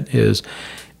little bit, is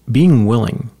being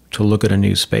willing to look at a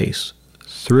new space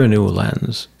through a new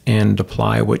lens and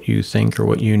apply what you think or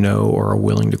what you know or are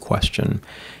willing to question,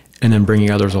 and then bringing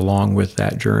others along with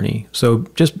that journey. So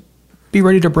just be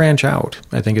ready to branch out,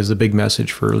 I think, is the big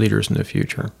message for leaders in the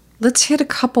future. Let's hit a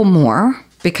couple more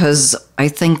because I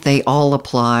think they all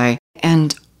apply.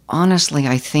 And honestly,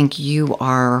 I think you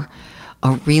are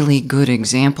a really good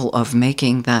example of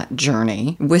making that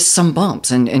journey with some bumps.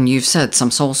 And you've said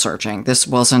some soul searching. This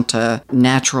wasn't a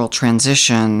natural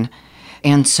transition.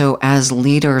 And so as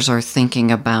leaders are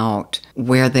thinking about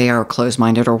where they are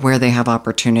closed-minded or where they have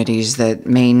opportunities that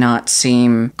may not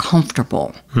seem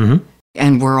comfortable,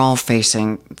 and we're all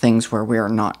facing things where we are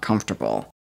not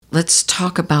comfortable, let's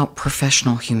talk about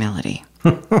professional humility.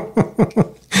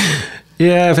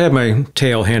 Yeah, I've had my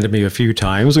tail handed me a few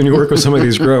times when you work with some of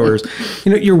these growers.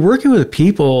 You're working with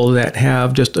people that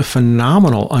have just a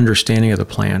phenomenal understanding of the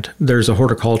plant. There's a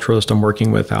horticulturalist I'm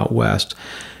working with out west.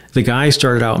 The guy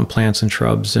started out in plants and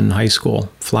shrubs in high school,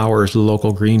 flowers, the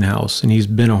local greenhouse, and he's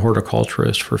been a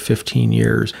horticulturist for 15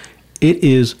 years. It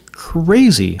is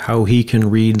crazy how he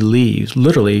can read leaves,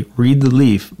 literally read the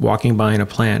leaf walking by in a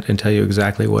plant and tell you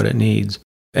exactly what it needs.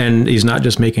 And he's not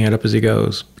just making it up as he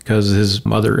goes, because his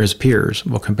peers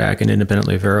will come back and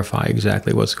independently verify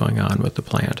exactly what's going on with the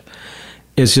plant.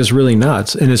 It's just really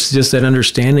nuts. And it's just that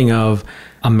understanding of,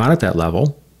 I'm not at that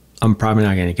level. I'm probably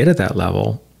not going to get at that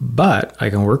level, but I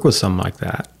can work with someone like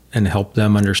that and help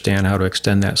them understand how to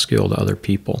extend that skill to other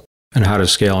people and how to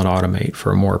scale and automate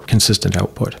for a more consistent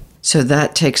output. So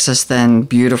that takes us then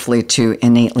beautifully to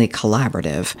innately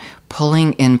collaborative,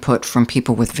 pulling input from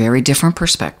people with very different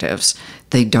perspectives.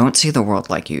 They don't see the world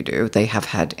like you do. They have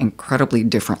had incredibly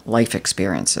different life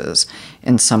experiences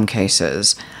in some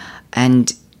cases.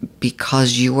 And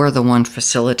because you are the one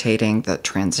facilitating the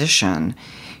transition,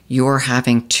 you're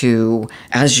having to,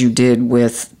 as you did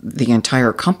with the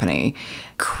entire company,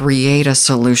 create a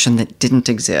solution that didn't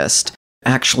exist,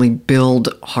 actually build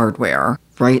hardware,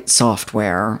 write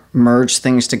software, merge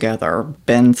things together,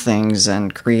 bend things,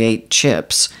 and create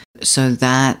chips. So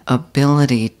that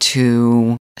ability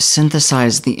to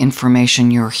synthesize the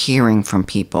information you're hearing from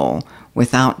people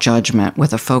without judgment,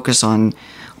 with a focus on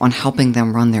helping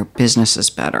them run their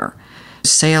businesses better.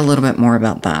 Say a little bit more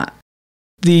about that.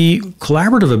 The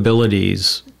collaborative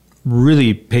abilities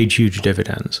really paid huge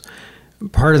dividends.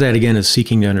 Part of that, again, is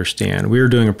seeking to understand. We were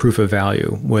doing a proof of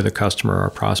value with a customer or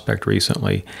prospect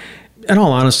recently. In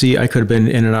all honesty, I could have been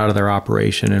in and out of their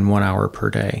operation in 1 hour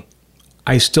per day.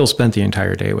 I still spent the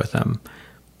entire day with them,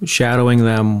 shadowing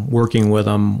them,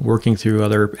 working through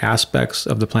other aspects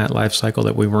of the plant life cycle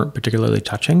that we weren't particularly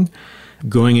touching.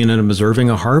 Going in and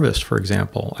observing a harvest, for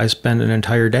example. I spent an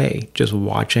entire day just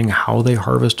watching how they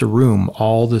harvest a room,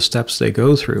 all the steps they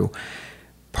go through.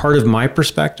 Part of my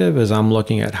perspective is I'm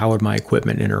looking at how would my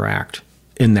equipment interact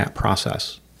in that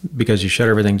process. Because you shut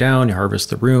everything down, you harvest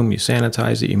the room, you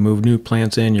sanitize it, you move new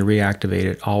plants in, you reactivate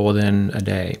it all within a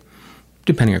day,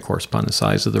 depending, of course, upon the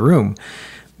size of the room.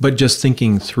 But just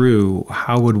thinking through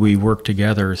how would we work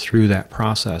together through that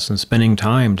process and spending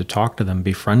time to talk to them,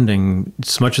 befriending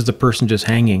as much as the person just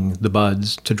hanging the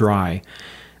buds to dry,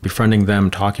 befriending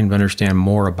them, talking to understand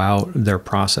more about their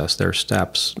process, their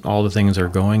steps, all the things they're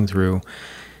going through.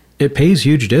 It pays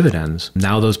huge dividends.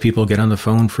 Now those people get on the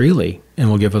phone freely and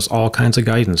will give us all kinds of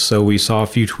guidance. So we saw a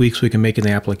few tweaks we can make in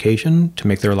the application to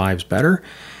make their lives better.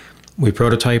 We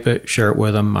prototype it, share it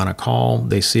with them on a call.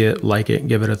 They see it, like it,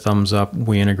 give it a thumbs up.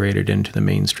 We integrate it into the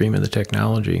mainstream of the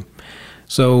technology.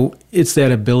 So it's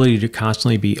that ability to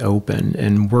constantly be open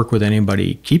and work with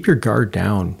anybody. Keep your guard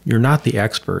down. You're not the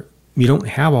expert. You don't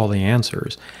have all the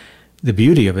answers. The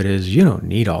beauty of it is you don't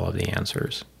need all of the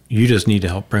answers. You just need to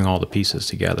help bring all the pieces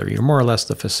together. You're more or less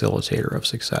the facilitator of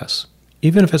success.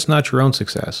 Even if it's not your own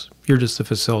success, you're just the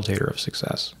facilitator of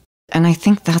success. And I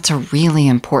think that's a really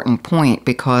important point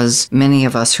because many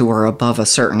of us who are above a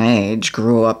certain age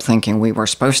grew up thinking we were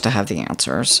supposed to have the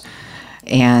answers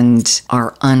and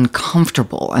are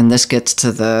uncomfortable. And this gets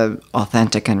to the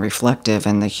authentic and reflective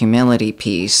and the humility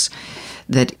piece,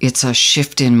 that it's a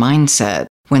shift in mindset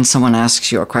when someone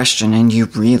asks you a question and you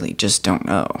really just don't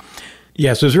know.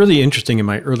 Yeah, so it was really interesting in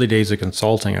my early days of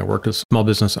consulting. I worked with small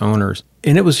business owners,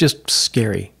 and it was just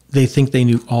scary. They think they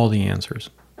knew all the answers.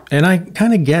 And I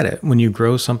kind of get it. When you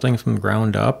grow something from the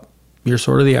ground up, you're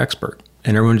sort of the expert,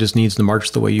 and everyone just needs to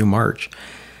march the way you march.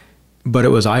 But it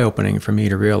was eye-opening for me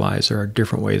to realize there are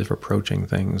different ways of approaching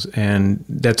things. And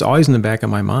that's always in the back of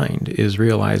my mind, is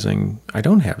realizing I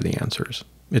don't have the answers.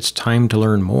 It's time to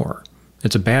learn more.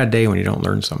 It's a bad day when you don't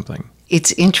learn something.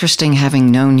 It's interesting, having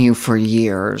known you for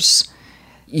years,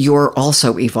 you're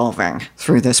also evolving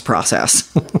through this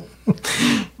process.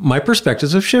 My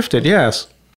perspectives have shifted, yes.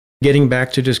 Getting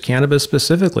back to just cannabis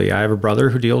specifically, I have a brother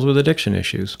who deals with addiction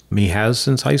issues. He has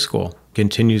since high school,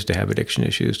 continues to have addiction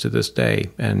issues to this day.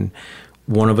 And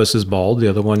one of us is bald, the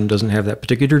other one doesn't have that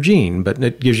particular gene, but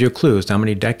it gives you a clue as to how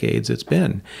many decades it's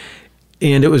been.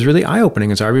 And it was really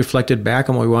eye-opening as I reflected back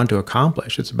on what we wanted to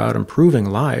accomplish. It's about improving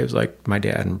lives, like my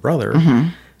dad and brother. Mm-hmm.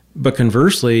 But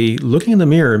conversely, looking in the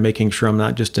mirror and making sure I'm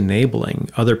not just enabling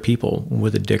other people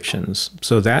with addictions.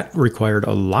 So that required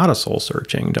a lot of soul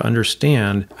searching to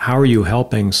understand how are you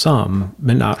helping some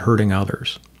but not hurting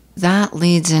others. That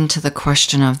leads into the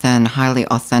question of then highly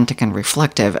authentic and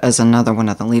reflective as another one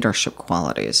of the leadership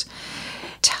qualities.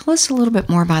 Tell us a little bit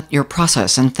more about your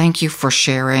process, and thank you for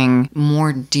sharing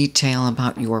more detail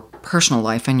about your personal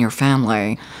life and your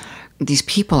family. These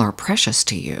people are precious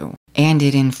to you, and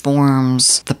it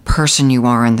informs the person you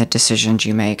are and the decisions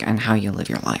you make and how you live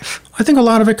your life. I think a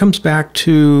lot of it comes back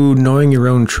to knowing your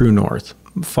own true north,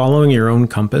 following your own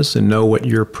compass and know what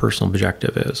your personal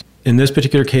objective is. In this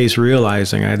particular case,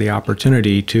 realizing I had the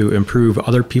opportunity to improve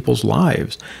other people's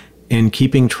lives and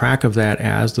keeping track of that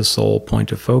as the sole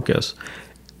point of focus.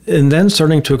 And then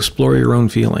starting to explore your own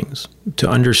feelings, to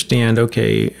understand,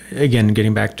 okay, again,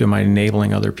 getting back to am I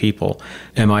enabling other people?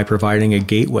 Am I providing a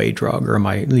gateway drug, or am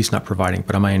I, at least not providing,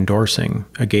 but am I endorsing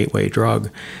a gateway drug?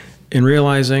 And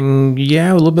realizing,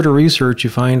 a little bit of research,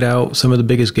 you find out some of the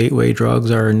biggest gateway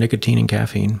drugs are nicotine and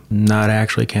caffeine, not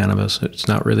actually cannabis. It's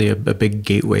not really a big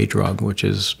gateway drug, which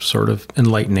is sort of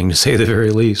enlightening to say the very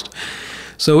least.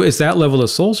 So it's that level of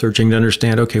soul searching to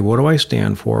understand, okay, what do I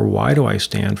stand for? Why do I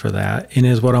stand for that? And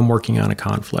is what I'm working on a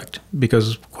conflict?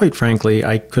 Because quite frankly,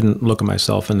 I couldn't look at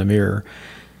myself in the mirror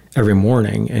every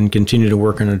morning and continue to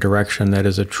work in a direction that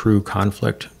is a true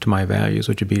conflict to my values,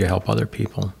 which would be to help other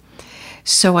people.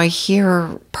 So I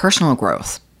hear personal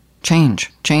growth,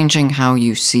 changing how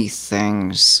you see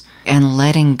things, and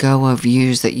letting go of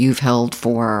views that you've held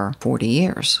for 40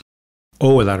 years.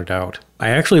 Oh, without a doubt. I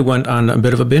actually went on a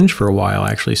bit of a binge for a while,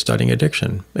 actually studying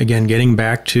addiction. Again, getting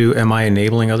back to, am I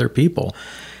enabling other people?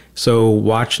 So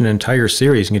watch an entire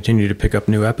series and continue to pick up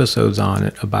new episodes on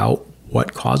it about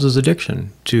what causes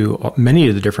addiction to many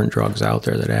of the different drugs out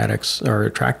there that addicts are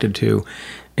attracted to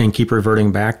and keep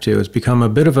reverting back to. It's become a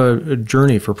bit of a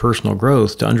journey for personal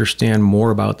growth to understand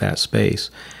more about that space.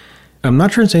 I'm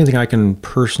not sure it's anything I can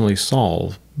personally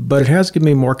solve, but it has given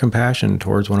me more compassion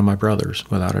towards one of my brothers,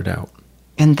 without a doubt.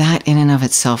 And that in and of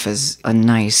itself is a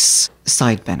nice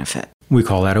side benefit. We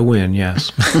call that a win,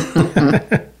 yes.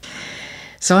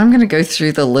 So I'm going to go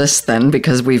through the list then,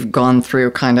 because we've gone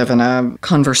through kind of in a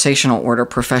conversational order,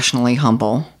 professionally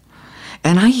humble.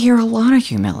 And I hear a lot of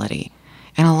humility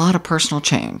and a lot of personal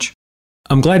change.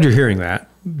 I'm glad you're hearing that,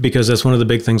 because that's one of the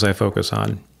big things I focus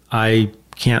on. I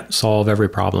can't solve every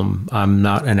problem. I'm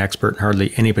not an expert in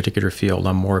hardly any particular field.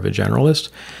 I'm more of a generalist.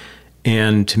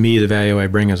 And to me, the value I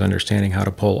bring is understanding how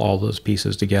to pull all those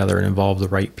pieces together and involve the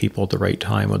right people at the right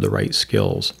time with the right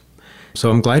skills. So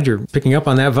I'm glad you're picking up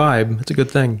on that vibe. It's a good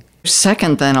thing.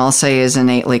 Second, then, I'll say is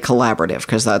innately collaborative,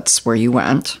 because that's where you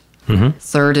went. Mm-hmm.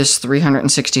 Third is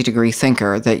 360-degree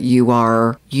thinker, that you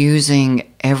are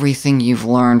using everything you've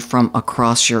learned from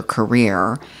across your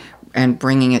career and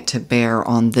bringing it to bear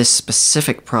on this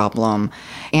specific problem.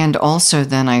 And also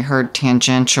then I heard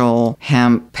tangential,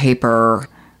 hemp, paper,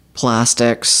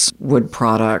 plastics, wood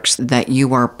products that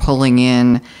you are pulling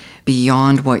in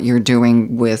beyond what you're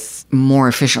doing with more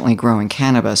efficiently growing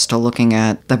cannabis to looking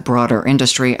at the broader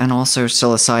industry, and also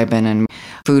psilocybin and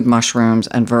food mushrooms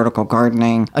and vertical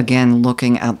gardening. Again,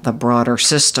 looking at the broader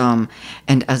system.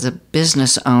 And as a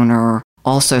business owner,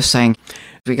 also saying,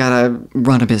 we got to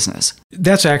run a business.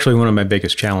 That's actually one of my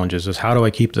biggest challenges, is how do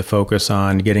I keep the focus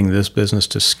on getting this business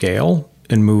to scale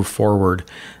and move forward?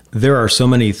 There are so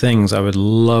many things I would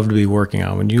love to be working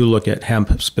on. When you look at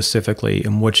hemp specifically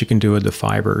and what you can do with the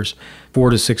fibers,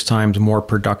 4 to 6 times more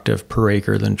productive per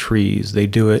acre than trees. They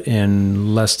do it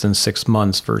in less than 6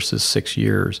 months versus 6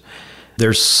 years.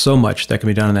 There's so much that can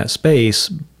be done in that space.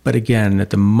 But again,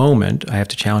 at the moment, I have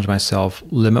to challenge myself,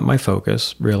 limit my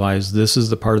focus, realize this is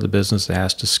the part of the business that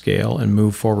has to scale and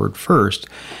move forward first.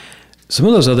 Some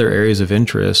of those other areas of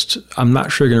interest, I'm not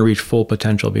sure going to reach full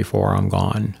potential before I'm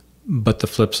gone. But the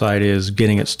flip side is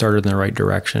getting it started in the right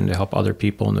direction to help other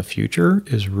people in the future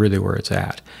is really where it's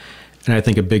at. And I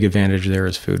think a big advantage there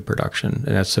is food production.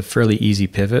 And that's a fairly easy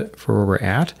pivot for where we're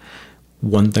at.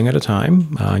 One thing at a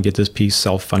time, get this piece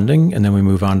self-funding, and then we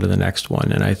move on to the next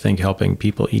one. And I think helping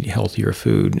people eat healthier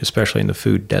food, especially in the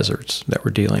food deserts that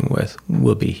we're dealing with,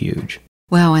 will be huge.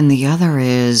 Well, and the other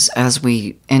is, as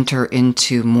we enter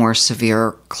into more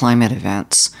severe climate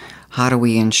events, how do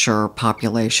we ensure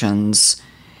populations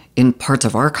in parts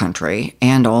of our country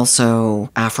and also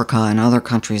Africa and other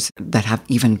countries that have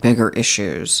even bigger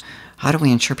issues? How do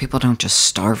we ensure people don't just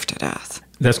starve to death?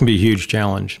 That's going to be a huge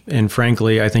challenge. And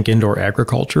frankly, I think indoor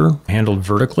agriculture handled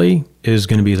vertically is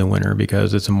going to be the winner,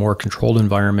 because it's a more controlled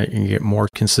environment. You can get more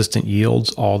consistent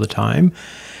yields all the time.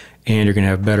 and you're going to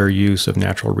have better use of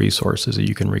natural resources that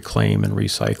you can reclaim and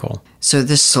recycle. So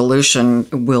this solution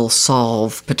will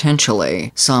solve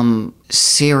potentially some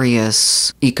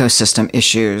serious ecosystem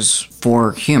issues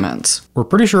for humans. We're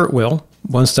pretty sure it will,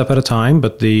 one step at a time,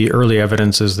 but the early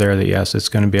evidence is there that yes, it's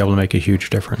going to be able to make a huge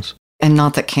difference. And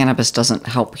not that cannabis doesn't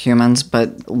help humans,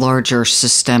 but larger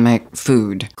systemic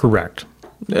food. Correct.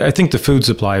 I think the food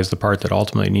supply is the part that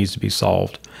ultimately needs to be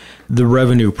solved. The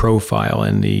revenue profile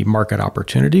and the market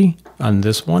opportunity on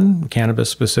this one, cannabis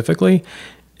specifically,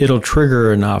 it'll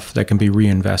trigger enough that can be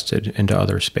reinvested into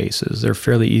other spaces. They're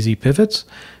fairly easy pivots,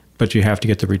 but you have to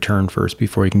get the return first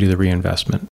before you can do the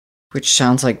reinvestment. Which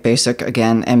sounds like basic,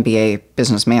 again, MBA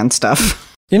businessman stuff.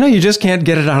 You just can't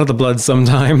get it out of the blood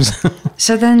sometimes.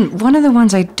 So then one of the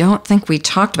ones I don't think we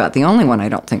talked about, the only one I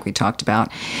don't think we talked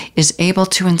about, is able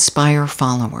to inspire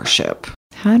followership.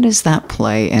 How does that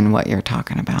play in what you're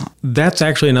talking about? That's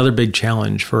actually another big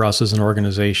challenge for us as an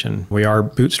organization. We are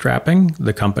bootstrapping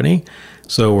the company,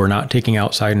 so we're not taking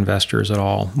outside investors at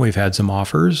all. We've had some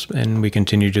offers, and we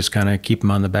continue to just kind of keep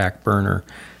them on the back burner.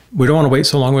 We don't want to wait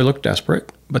so long we look desperate,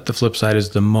 but the flip side is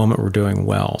the moment we're doing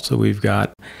well. So we've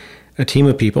got a team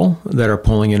of people that are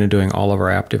pulling in and doing all of our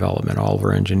app development, all of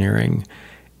our engineering.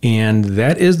 And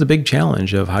that is the big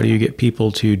challenge of how do you get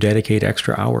people to dedicate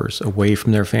extra hours away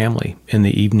from their family in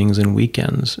the evenings and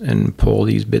weekends and pull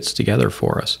these bits together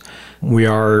for us. We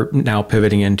are now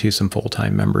pivoting into some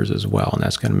full-time members as well, and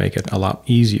that's going to make it a lot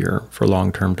easier for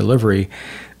long-term delivery.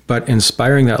 But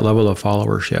inspiring that level of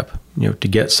followership, to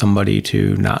get somebody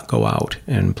to not go out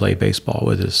and play baseball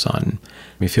with his son.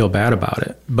 We feel bad about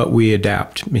it, but we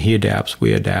adapt. He adapts,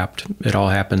 we adapt. It all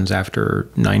happens after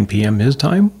 9 p.m. his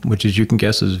time, which, as you can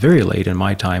guess, is very late in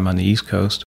my time on the East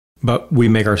Coast. But we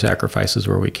make our sacrifices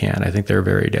where we can. I think they're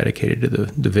very dedicated to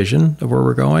the vision of where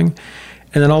we're going,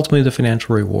 and then ultimately the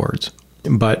financial rewards.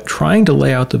 But trying to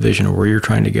lay out the vision of where you're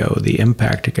trying to go, the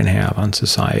impact it can have on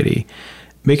society,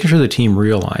 making sure the team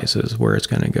realizes where it's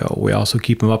going to go. We also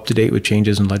keep them up to date with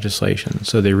changes in legislation.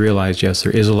 So they realize, yes,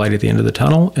 there is a light at the end of the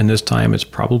tunnel, and this time it's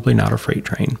probably not a freight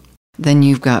train. Then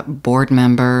you've got board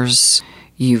members,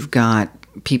 you've got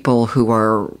people who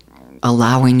are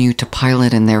allowing you to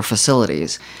pilot in their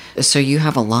facilities. So you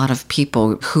have a lot of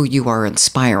people who you are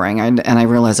inspiring. And I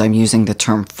realize I'm using the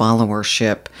term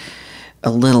followership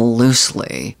a little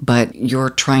loosely, but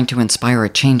you're trying to inspire a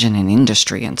change in an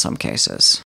industry in some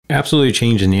cases. Absolutely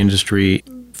change in the industry.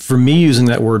 For me, using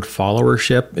that word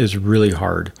followership is really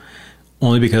hard,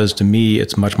 only because to me,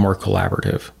 it's much more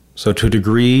collaborative. So to a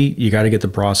degree, you got to get the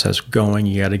process going.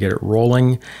 You got to get it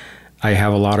rolling. I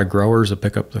have a lot of growers that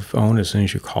pick up the phone as soon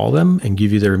as you call them and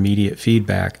give you their immediate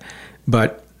feedback.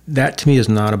 But that to me is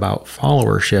not about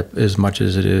followership as much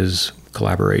as it is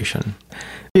collaboration.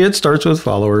 It starts with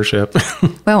followership.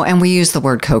 Well, and we use the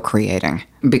word co-creating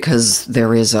because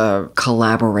there is a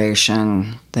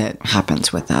collaboration that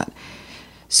happens with that.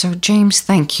 So, James,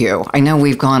 thank you. I know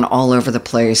we've gone all over the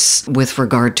place with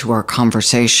regard to our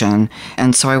conversation,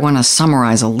 and so I want to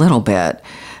summarize a little bit.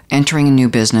 Entering a new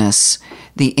business,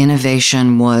 the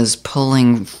innovation was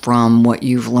pulling from what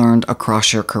you've learned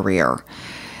across your career.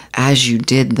 As you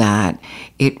did that,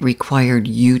 it required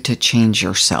you to change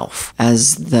yourself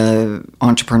as the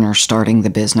entrepreneur starting the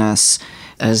business,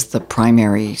 as the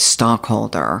primary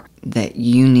stockholder, that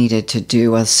you needed to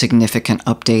do a significant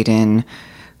update in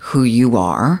who you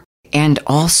are. And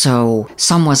also,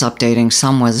 some was updating,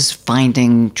 some was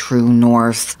finding true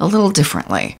north a little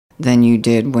differently than you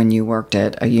did when you worked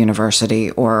at a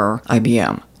university or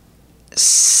IBM.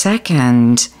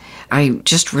 Second, I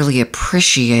just really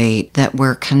appreciate that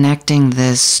we're connecting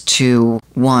this to,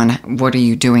 one, what are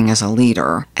you doing as a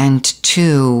leader? And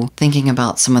two, thinking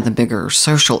about some of the bigger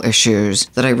social issues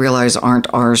that I realize aren't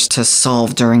ours to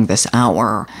solve during this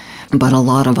hour, but a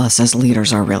lot of us as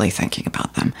leaders are really thinking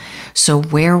about them. So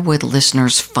where would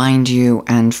listeners find you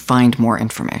and find more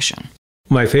information?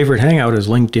 My favorite hangout is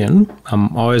LinkedIn.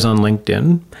 I'm always on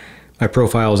LinkedIn. My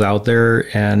profile is out there,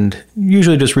 and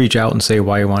usually just reach out and say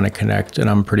why you want to connect,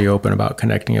 and I'm pretty open about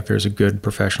connecting if there's a good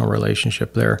professional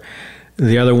relationship there.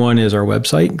 The other one is our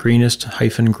website,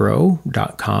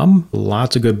 greenest-grow.com.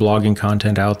 Lots of good blogging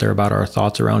content out there about our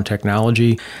thoughts around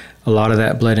technology. A lot of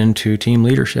that bled into team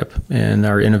leadership, and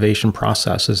our innovation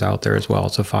process is out there as well.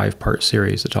 It's a 5-part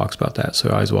series that talks about that, so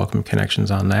I always welcome connections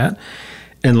on that.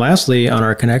 And lastly, on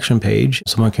our connection page,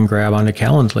 someone can grab onto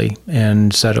Calendly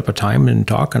and set up a time and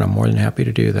talk, and I'm more than happy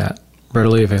to do that.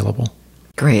 Readily available.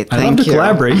 Great, thank you. I love to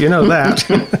collaborate, you know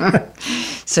that.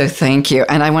 So thank you.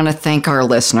 And I want to thank our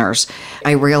listeners.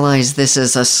 I realize this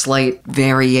is a slight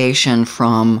variation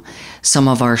from some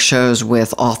of our shows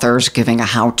with authors giving a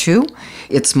how-to.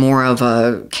 It's more of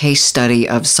a case study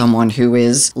of someone who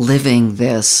is living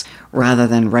this rather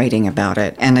than writing about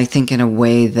it. And I think in a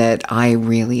way that I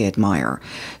really admire.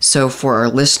 So for our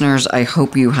listeners, I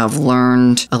hope you have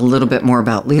learned a little bit more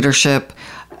about leadership,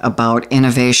 about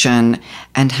innovation,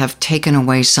 and have taken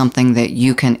away something that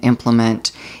you can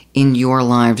implement in your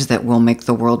lives that will make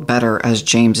the world better, as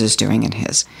James is doing in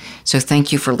his. So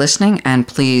thank you for listening, and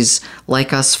please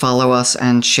like us, follow us,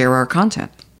 and share our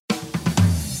content.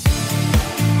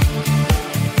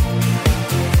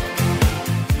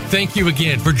 Thank you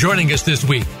again for joining us this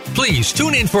week. Please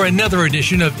tune in for another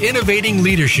edition of Innovating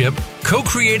Leadership,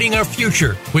 Co-Creating Our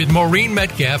Future with Maureen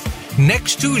Metcalf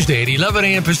next Tuesday at 11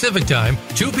 a.m. Pacific Time,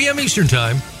 2 p.m. Eastern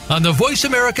Time on the Voice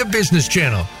America Business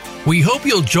Channel. We hope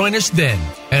you'll join us then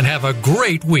and have a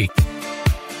great week.